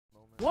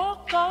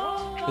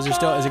Is it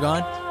still? Is it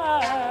gone?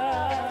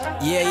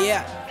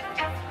 Yeah.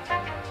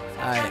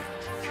 Alright.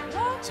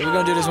 So we're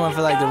gonna do this one for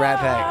like the Rat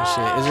Pack and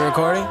shit. Is it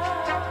recording?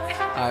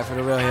 Alright, for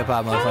the real hip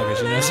hop motherfuckers,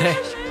 you know what I'm saying?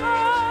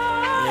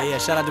 Yeah.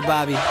 Shout out to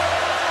Bobby,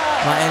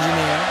 my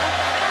engineer.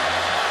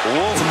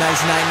 Whoa. It's a nice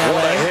night in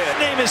LA. His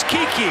name is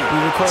Kiki. We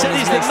recording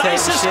this mixtape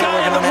and shit,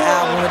 working on the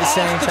album at the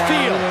same time.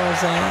 You know what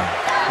I'm saying?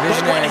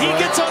 But when he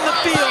gets on the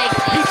field,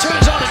 he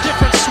turns on a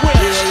different switch.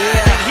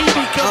 And he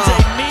becomes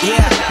a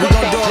mean we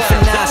gon' do it for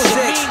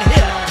 9-6.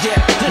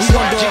 We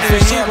gon' do it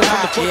for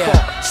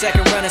hip-hop.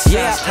 Second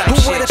renaissance type Who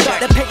would've thought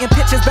that painting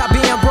pictures about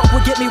being broke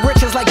would get me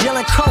riches like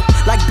Dylan Coke?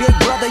 Like Big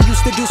Brother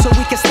used to do so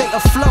we could stay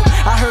afloat.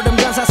 I heard them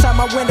guns outside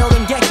my window,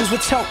 them gangsters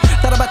would choke.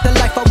 Thought about the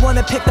life I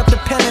wanted, picked up the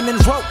pen and then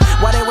wrote.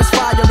 While there was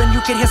fire and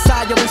you could hear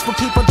sirens for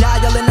people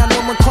dialing, I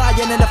know one crying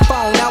in the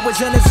phone. I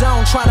was in the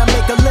zone trying to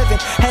make a living,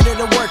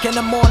 headed to work in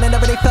the morning.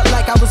 Every day felt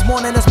like I was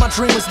mourning as my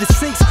dream was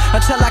deceased.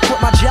 Until I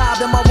quit my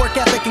job and my work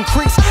ethic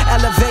increased.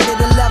 Elevated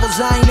in levels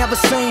I ain't never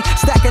seen.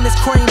 Stacking this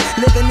cream,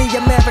 living the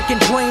American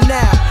dream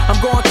now. I'm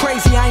going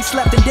crazy, I ain't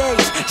slept in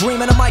days.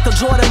 Dreaming of Michael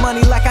Jordan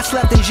money like I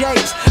slept in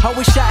J's.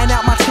 Always shouting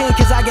out my team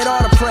cause I get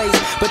all the praise.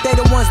 But they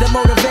the ones that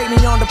motivate me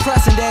on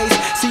depressing days.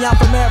 See, I'm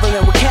from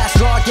Maryland with cash,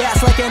 draw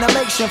gas like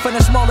animation. From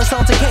the smallest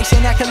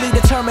altercation that can lead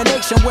to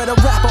termination. With a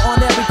rapper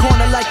on every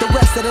corner like the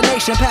rest of the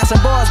nation.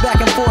 Passing bars back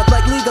and forth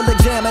like legal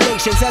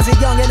examinations. As a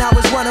youngin' I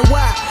was running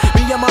wild.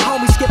 Me and my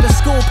homies skipping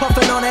school,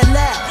 puffing on that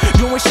lab.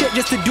 Doing shit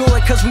just to do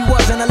it cause we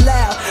wasn't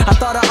allowed. I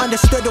thought I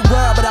understood the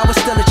world but I was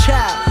still a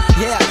child.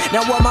 Yeah,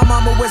 now while my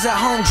mama was at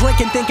home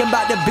drinking, thinking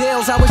about the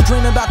bills, I was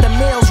dreaming about the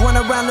meals,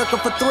 running around looking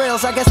for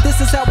thrills. I guess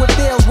this is how it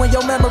feels when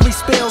your memory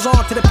spills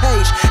onto the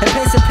page and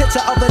paints a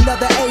picture of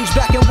another age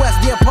back in West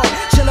Deer Park,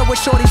 chilling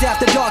with shorties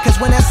after dark. Cause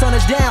when that sun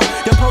is down,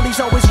 the police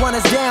always run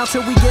us down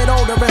till we get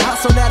older and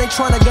hustle. Now they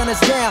trying to gun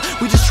us down.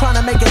 We just trying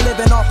to make a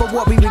living off of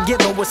what we been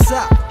given. What's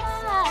up?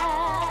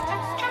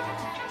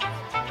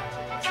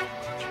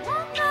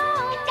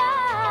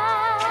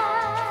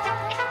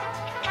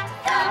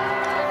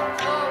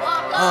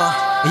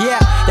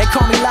 Yeah, they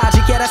call me Logic,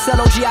 yeah, that's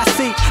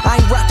L-O-G-I-C.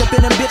 I ain't wrapped up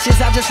in them bitches,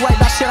 I just write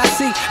about shit I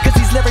see. Cause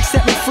these lyrics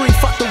set me free,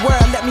 fuck the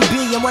world, let me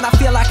be. And when I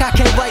feel like I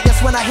can't write,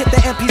 that's when I hit the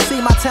MPC.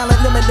 My talent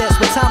limitless,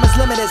 but time is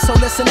limited, so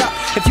listen up.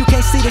 If you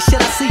can't see the shit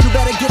I see, you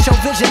better get your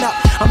vision up.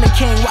 I'm the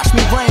king, watch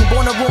me reign,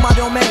 born to rule my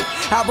domain.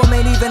 Album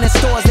ain't even in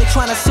stores, they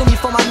tryna sue me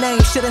for my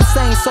name. Shit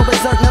insane, so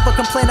berserk, never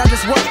complain, I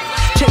just work.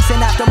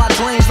 Chasing after my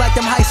dreams like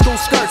them high school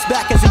skirts.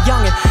 Back as a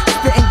youngin',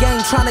 spitting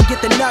game, trying to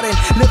get the nuttin'.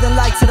 Living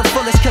life to the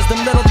fullest cause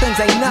them little things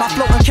ain't nothing. My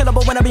flow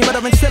unkillable when I be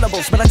muttering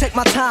syllables, but I take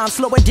my time,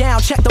 slow it down,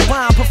 check the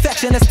rhyme.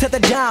 Perfectionist to the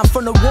dime,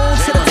 from the womb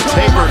to the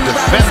tomb. I'll be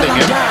rapping till I'm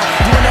dying,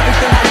 doing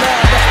everything I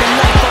love, that's the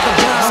life of a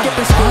dime.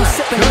 Skipping school,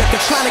 sipping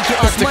liquor, trying to get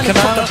this money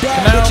from the bad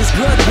bitches.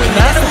 Good with me,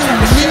 that's the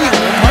type of shit I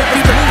want. Might be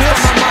the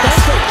best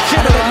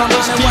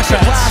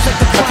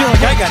I feel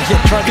like I got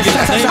hit trying to get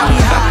his name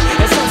out.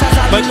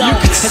 But you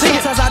can see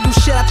it. Sometimes I do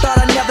shit I thought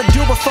I'd never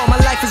do before. My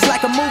life is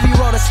like a movie,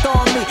 wrote a star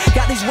on me.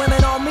 Got these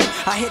women on me.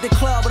 I hit the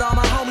club with all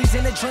my homies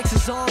and the drinks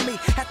is on me.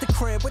 At the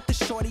crib with the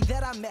shorty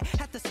that I met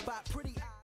at the spot.